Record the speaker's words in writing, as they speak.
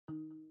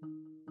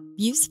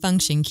Use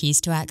function keys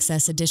to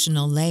access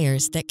additional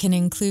layers that can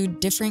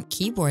include different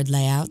keyboard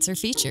layouts or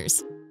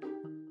features.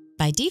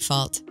 By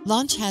default,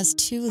 Launch has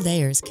 2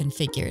 layers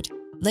configured.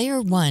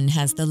 Layer 1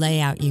 has the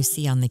layout you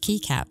see on the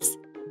keycaps.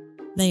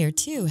 Layer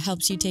 2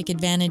 helps you take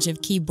advantage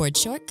of keyboard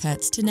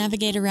shortcuts to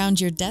navigate around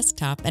your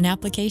desktop and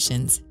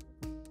applications.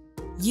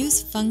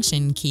 Use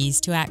function keys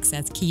to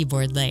access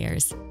keyboard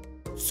layers.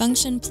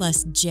 Function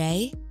plus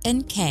J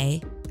and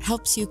K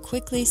helps you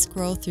quickly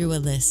scroll through a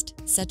list,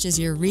 such as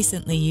your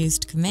recently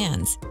used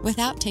commands,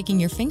 without taking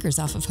your fingers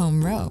off of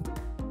home row.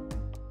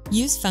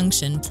 Use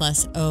function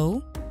plus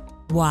O,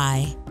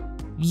 Y,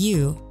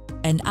 U,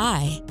 and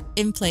I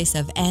in place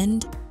of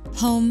end,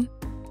 home,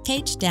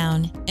 page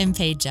down, and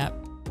page up.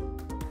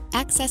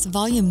 Access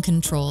volume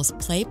controls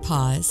play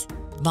pause,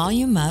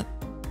 volume up,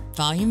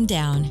 volume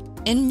down,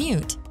 and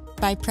mute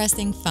by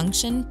pressing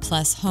function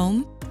plus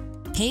home,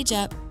 page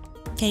up,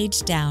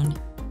 page down,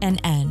 and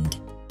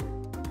end.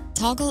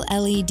 Toggle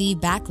LED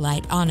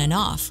backlight on and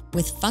off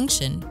with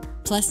function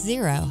plus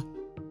 0.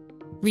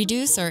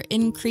 Reduce or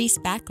increase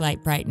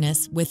backlight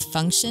brightness with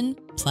function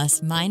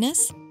plus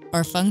minus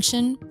or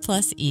function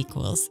plus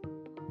equals.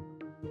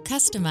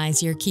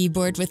 Customize your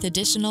keyboard with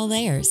additional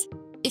layers.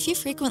 If you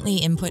frequently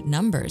input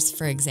numbers,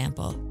 for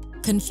example,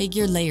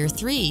 configure layer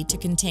 3 to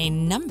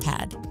contain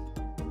numpad.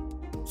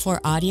 For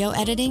audio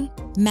editing,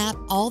 map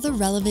all the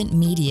relevant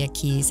media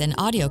keys and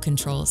audio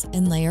controls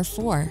in layer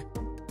 4.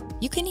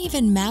 You can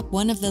even map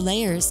one of the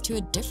layers to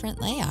a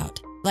different layout,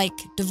 like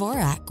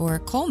Dvorak or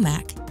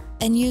Colmac,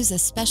 and use a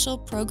special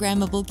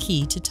programmable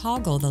key to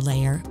toggle the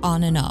layer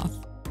on and off.